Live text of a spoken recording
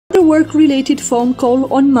work-related phone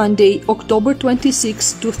call on Monday, October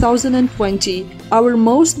 26, 2020, our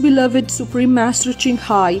most beloved Supreme Master Thanh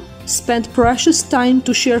Hải spent precious time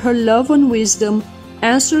to share her love and wisdom,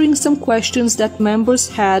 answering some questions that members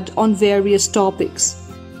had on various topics.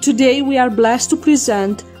 Today we are blessed to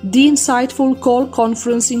present the insightful call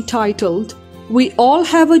conference entitled "We All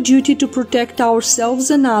Have a Duty to Protect Ourselves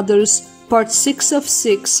and Others," Part 6 of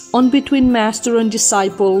 6 on Between Master and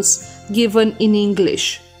Disciples, given in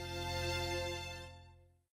English.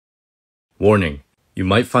 Warning: you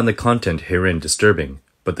might find the content herein disturbing,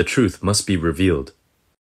 but the truth must be revealed.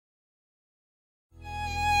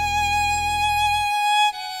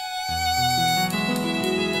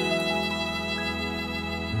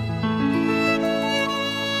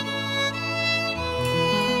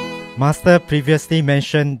 Master previously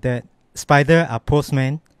mentioned that spiders are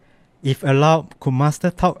postmen. If allowed, could Master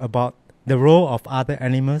talk about the role of other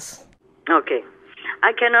animals? Okay.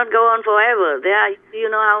 I cannot go on forever. There are, you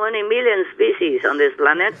know how many million species on this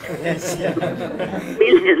planet? Yes. Yeah.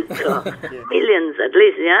 Millions, millions at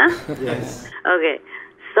least, yeah? Yes. Okay.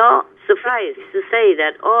 So, suffice to say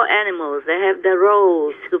that all animals, they have their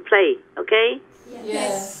roles to play, okay?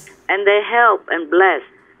 Yes. And they help and bless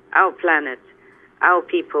our planet, our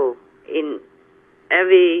people, in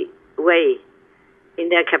every way, in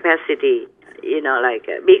their capacity, you know, like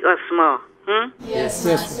big or small. Yes,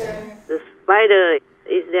 Master. The spider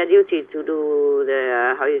is their duty to do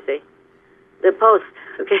the, how you say, the post,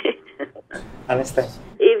 okay? Understand.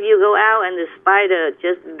 If you go out and the spider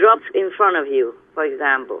just drops in front of you, for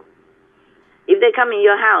example, if they come in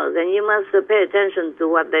your house, then you must pay attention to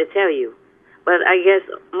what they tell you. But I guess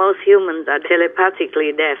most humans are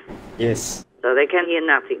telepathically deaf. Yes. So they can hear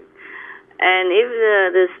nothing. And if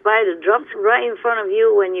the spider drops right in front of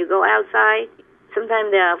you when you go outside,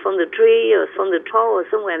 sometimes they are from the tree or from the toe or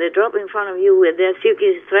somewhere, they drop in front of you with their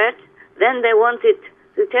silky thread, then they wanted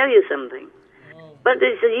to tell you something. But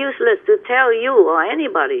it's useless to tell you or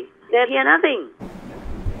anybody. They hear nothing.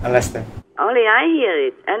 Understand. Only I hear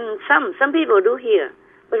it. And some people do hear,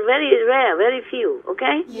 but very rare, very few,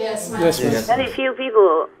 okay? Yes, Master. Yes. Very few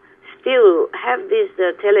people still have this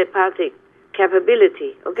telepathic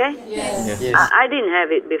capability, okay? Yes. Yes. I didn't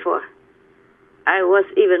have it before. I was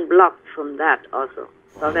even blocked from that also,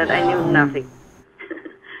 so that I knew nothing.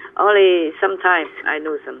 Only sometimes I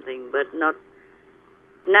knew something, but not.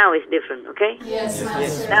 Now it's different, okay? Yes,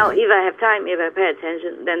 Master. Now if I have time, if I pay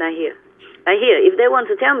attention, then I hear. I hear. If they want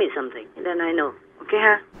to tell me something, then I know. Okay,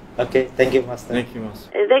 huh? Okay, thank you, Master. Thank you,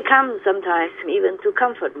 Master. They come sometimes even to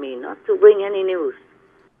comfort me, not to bring any news.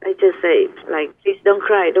 I just say, like, please don't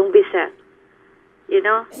cry, don't be sad. You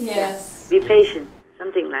know? Yes. Be patient,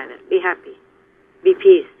 something like that. Be happy. Be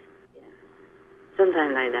peace.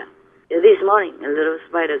 Something like that. This morning, a little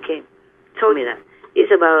spider came, told me that.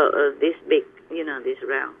 It's about this big, you know, this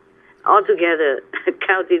round. Altogether,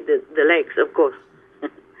 counted the legs, of course.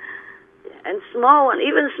 And small one,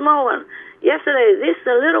 even small one. Yesterday, this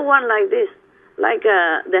a little one like this, like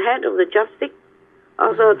the head of the chopstick,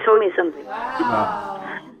 also told me something.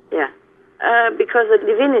 Wow. Yeah. Because the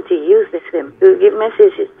divinity uses them to give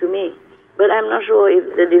messages to me. But I'm not sure if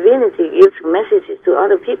the divinity gives messages to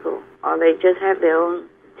other people, or they just have their own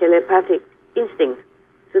telepathic instinct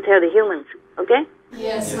to tell the humans, okay?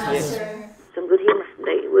 Yes, Master. Some good humans,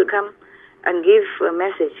 they will come and give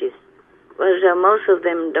messages. But most of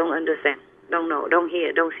them don't understand, don't know, don't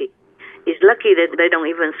hear, don't see. It's lucky that they don't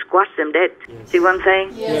even squash them dead. Yes. See what I'm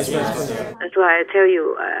saying? Yes, Master. That's why I tell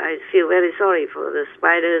you, I feel very sorry for the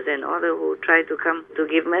spiders and others who try to come to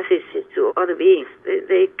give messages to other beings.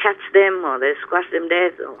 They catch them or they squash them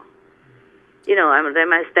dead, or, you know, they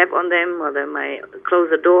might step on them or they might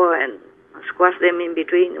close the door and squash them in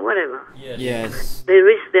between, whatever. Yes. They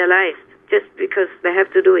risk their lives just because they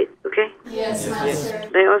have to do it, okay? Yes, Master.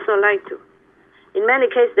 They also like to. In many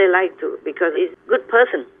cases, they like to because it's a good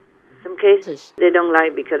person. Some cases, they don't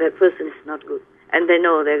like because that person is not good. And they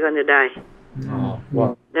know they're going to die. Oh,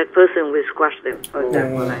 wow. That person will squash them, for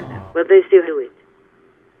example, like that. But they still do it.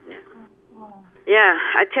 Yeah. Yeah,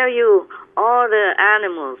 I tell you, all the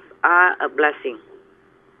animals are a blessing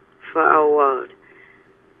for our world.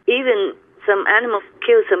 Even some animals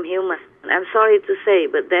kill some humans. I'm sorry to say,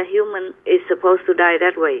 but that human is supposed to die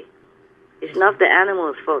that way. It's not the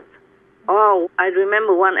animal's fault. Oh, I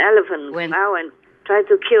remember one elephant went out and tried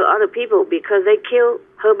to kill other people because they killed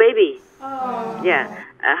her baby. Oh. Yeah,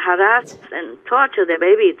 harass and torture the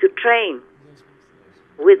baby to train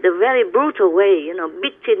with a very brutal way, you know,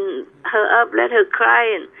 beating her up, let her cry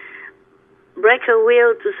and break her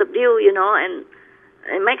will to subdue, you know,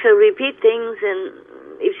 and make her repeat things, and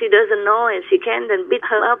if she doesn't know and she can, then beat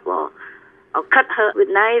her up or or cut her with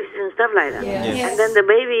knives and stuff like that. Yes. And then the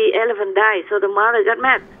baby elephant died, so the mother got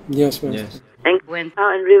mad Yes, Master. Yes. and went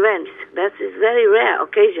out in revenge. That is very rare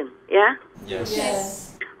occasion, yeah? Yes.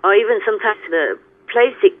 Yes. Or even sometimes the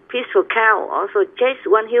playsick, peaceful cow also chased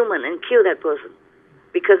one human and killed that person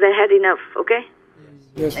because they had enough, okay?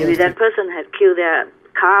 Yes, Maybe Master. that person had killed their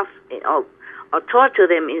calf or torture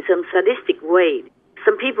them in some sadistic way.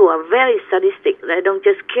 Some people are very sadistic. They don't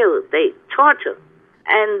just kill, they torture.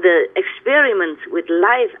 And the experiments with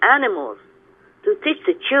live animals to teach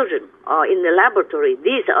the children or in the laboratory,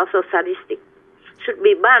 these are also sadistic. Should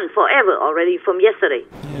be banned forever already from yesterday.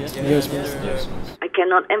 Yes, Master. I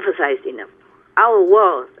cannot emphasize enough. Our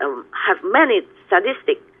world have many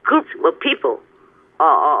sadistic groups of people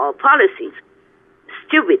or policies.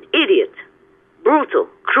 Stupid, idiot, brutal,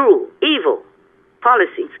 cruel, evil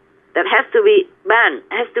policies that has to be banned,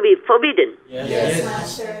 has to be forbidden Yes,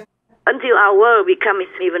 Master. until our world becomes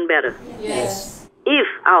even better. Yes. If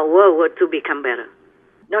our world were to become better.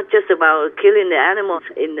 Not just about killing the animals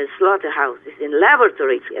in the slaughterhouse, it's in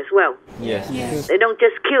laboratories as well. Yes. Yes. They don't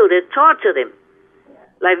just kill, they torture them.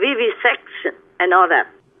 Like vivisection and all that.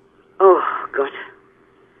 Oh, God.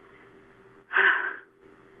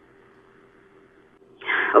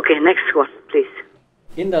 Okay, next one, please.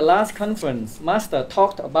 In the last conference, Master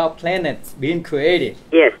talked about planets being created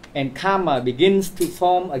Yes. and karma begins to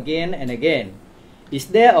form again and again. Is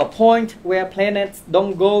there a point where planets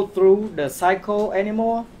don't go through the cycle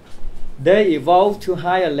anymore? They evolve to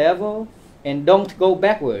higher level and don't go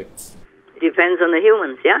backwards. Depends on the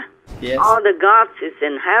humans, yeah? Yes. All the gods is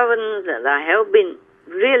in heaven that are helping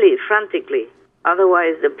really frantically.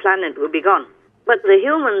 Otherwise, the planet will be gone. But the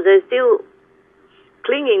humans are still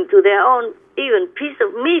clinging to their own even piece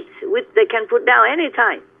of meat, which they can put down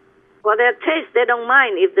anytime. For their taste, they don't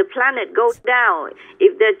mind if the planet goes down.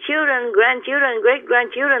 If their children, grandchildren,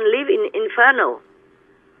 great-grandchildren live in inferno,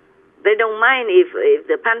 they don't mind if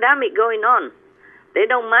the pandemic going on. They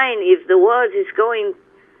don't mind if the world is going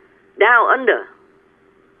down under.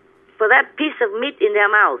 For that piece of meat in their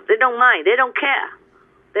mouth, they don't mind. They don't care.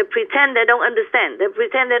 They pretend they don't understand. They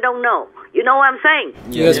pretend they don't know. You know what I'm saying?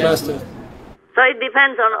 Yes, Master. So it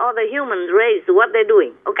depends on all the human race, what they're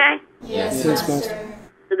doing, okay? Yes, Master.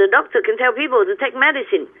 So the doctor can tell people to take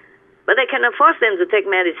medicine, but they cannot force them to take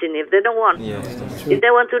medicine if they don't want. Yes. If they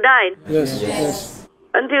want to die. Yes, yes.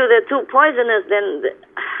 Until they're too poisonous, then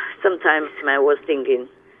sometimes I was thinking,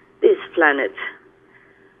 this planet,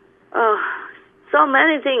 so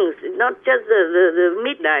many things, not just the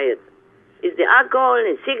meat diet. It's the alcohol,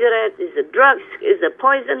 it's cigarettes, it's the drugs, it's the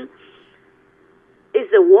poison, it's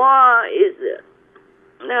the war, it's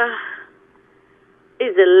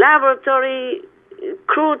the laboratory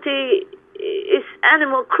cruelty, it's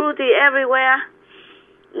animal cruelty everywhere,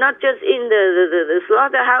 not just in the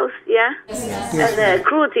slaughterhouse, yeah? And the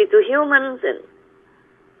cruelty to humans and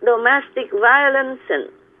domestic violence and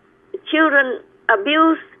children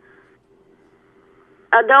abuse,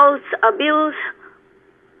 adults abuse.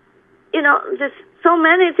 You know, there's so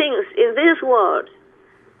many things in this world,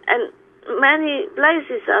 and many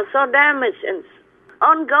places are so damaged and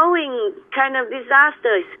ongoing kind of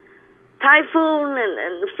disasters, typhoon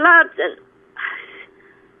and floods, and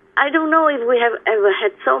I don't know if we have ever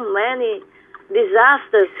had so many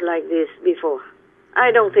disasters like this before.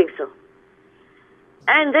 I don't think so.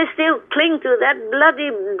 And they still cling to that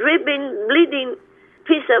bloody, dripping, bleeding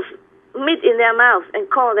piece of meat in their mouth and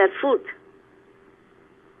call that food.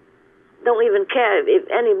 Don't even care if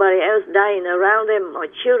anybody else dying around them or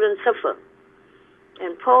children suffer.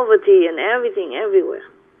 And poverty and everything everywhere.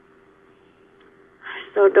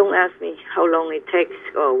 So don't ask me how long it takes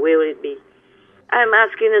or will it be. I'm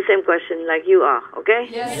asking the same question like you are, okay?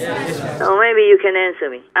 Yes. So maybe you can answer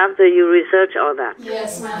me after you research all that.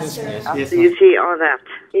 Yes, Master. After you see all that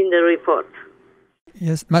in the report.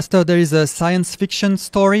 Yes, Master, there is a science fiction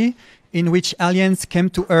story in which aliens came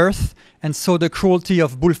to Earth and saw the cruelty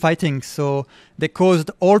of bullfighting. So they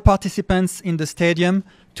caused all participants in the stadium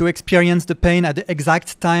to experience the pain at the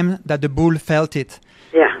exact time that the bull felt it.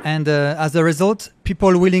 Yeah. And as a result,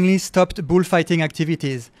 people willingly stopped bullfighting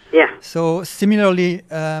activities. Yeah. So similarly,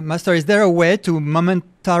 Master, is there a way to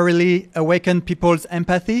momentarily awaken people's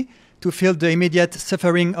empathy to feel the immediate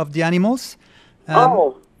suffering of the animals?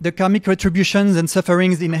 The karmic retributions and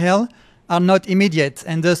sufferings in hell are not immediate,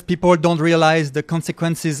 and thus people don't realize the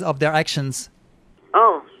consequences of their actions.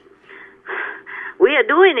 Oh. We are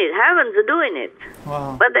doing it. Heavens are doing it.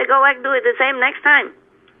 Wow. But they go back do it the same next time,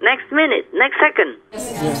 next minute, next second.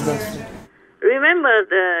 Yes, Master. Remember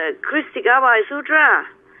the Kristigavai Sutra?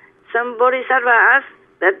 Some bodhisattva asked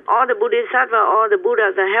that all the bodhisattva, all the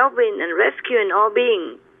Buddhas are helping and rescuing all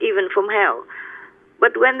beings even from hell.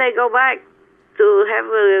 But when they go back to have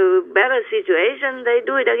a better situation, they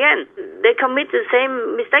do it again. They commit the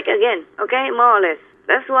same mistake again, okay, more or less.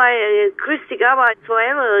 That's why Kristi Gaba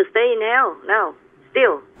forever stay in hell now,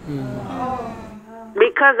 still.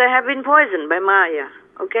 Because they have been poisoned by Maya,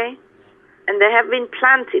 okay? And they have been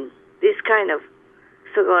planting this kind of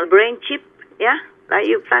so-called brain chip, yeah? Like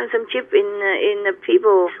you plant some chip in the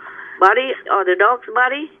people's body or the dog's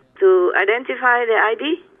body to identify the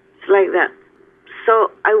ID. It's like that.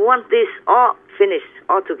 So I want this all finished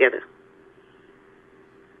altogether.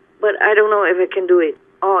 But I don't know if I can do it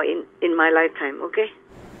all in my lifetime, okay?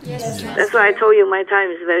 Yes. That's why I told you my time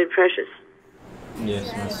is very precious.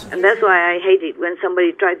 Yes, Master. And that's why I hate it when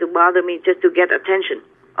somebody tries to bother me just to get attention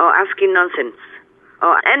or asking nonsense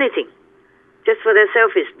or anything just for their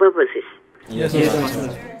selfish purposes. Yes, Master.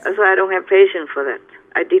 That's why I don't have patience for that.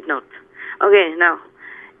 I did not. Okay, now,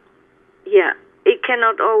 yeah, it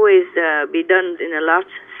cannot always be done in a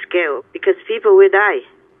large scale because people will die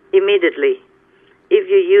immediately. If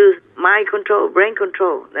you use mind control, brain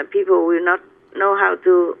control, then people will not know how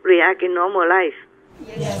to react in normal life.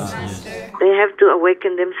 Yes, Master. They have to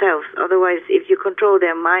awaken themselves. Otherwise, if you control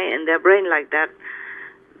their mind and their brain like that,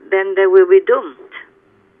 then they will be doomed.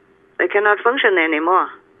 They cannot function anymore.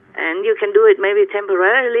 And you can do it maybe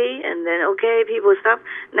temporarily, and then, okay, people stop.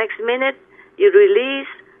 Next minute, you release.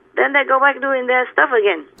 Then they go back doing their stuff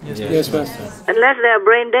again. Yes, Master. Unless they are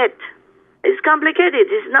brain dead. It's complicated.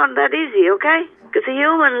 It's not that easy, okay? Because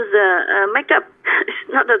humans make up. It's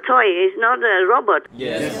not a toy. It's not a robot.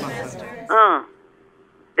 Yes, Master.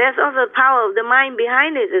 There's also the power of the mind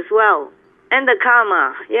behind it as well. And the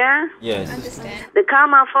karma, yeah? Yes. The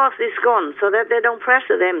karma force is gone so that they don't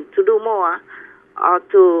pressure them to do more or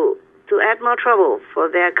to add more trouble for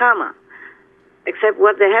their karma, except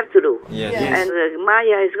what they have to do. Yes. And the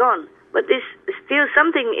Maya is gone. But there's still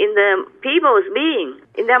something in the people's being,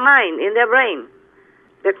 in their mind, in their brain,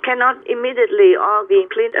 that cannot immediately all be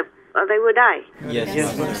cleaned up or they will die.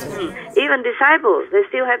 Yes, Master. Even disciples, they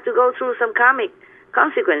still have to go through some karmic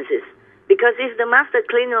consequences. Because if the master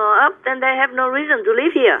clean all up, then they have no reason to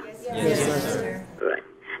live here. Yes, Master. Right.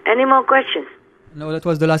 Any more questions? No, that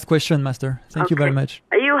was the last question, Master. Thank you very much.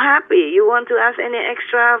 Are you happy? You want to ask any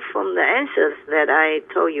extra from the answers that I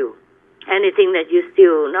told you? Anything that you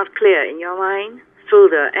still not clear in your mind through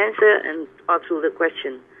the answer and or through the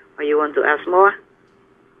question? Or you want to ask more?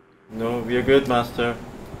 No, we are good, Master.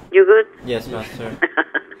 You good? Yes, Master.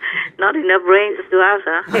 Not enough brains to ask,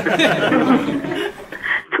 huh?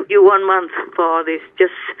 Took you 1 month for all this,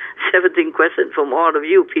 just 17 questions from all of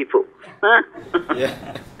you people. Huh? Yeah.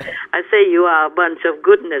 I say you are a bunch of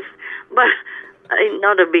goodness, but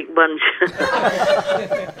not a big bunch.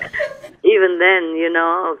 Even then,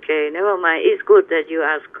 okay, never mind. It's good that you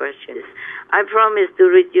ask questions. I promised to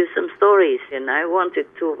read you some stories, and I wanted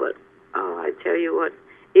to, but, I tell you what,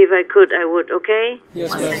 if I could, I would, okay?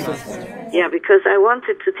 Yes, Master. Yeah, because I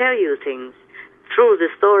wanted to tell you things through the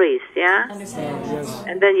stories, yeah? Yes.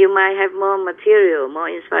 And then you might have more material, more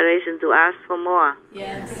inspiration to ask for more.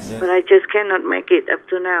 Yes. But I just cannot make it up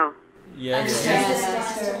to now. Yes.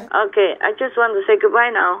 Okay, I just want to say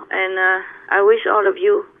goodbye now, and I wish all of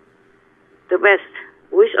you the best.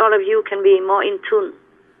 Wish all of you can be more in tune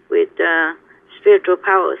with spiritual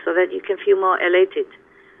power so that you can feel more elated,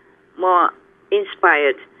 more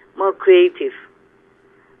inspired, more creative,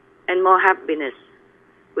 and more happiness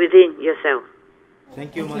within yourself.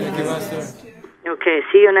 Thank you, Thank you, Master. Okay,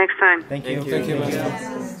 see you next time. Thank you. Thank you,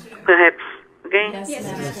 Master. Perhaps, okay?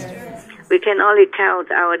 We can only count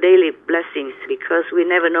our daily blessings because we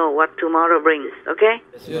never know what tomorrow brings, okay?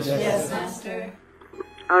 Yes, Master.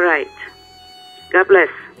 All right. God bless.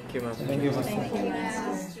 Thank you, Master. Thank you,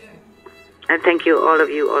 Master. And thank you, all of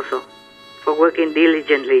you also, for working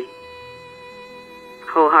diligently,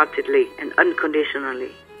 wholeheartedly, and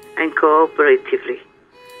unconditionally, and cooperatively.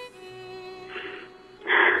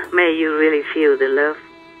 May you really feel the love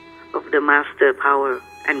of the Master Power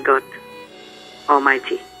and God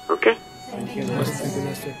Almighty. Okay? Thank you, Master. Thank you,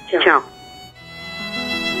 Master. Ciao.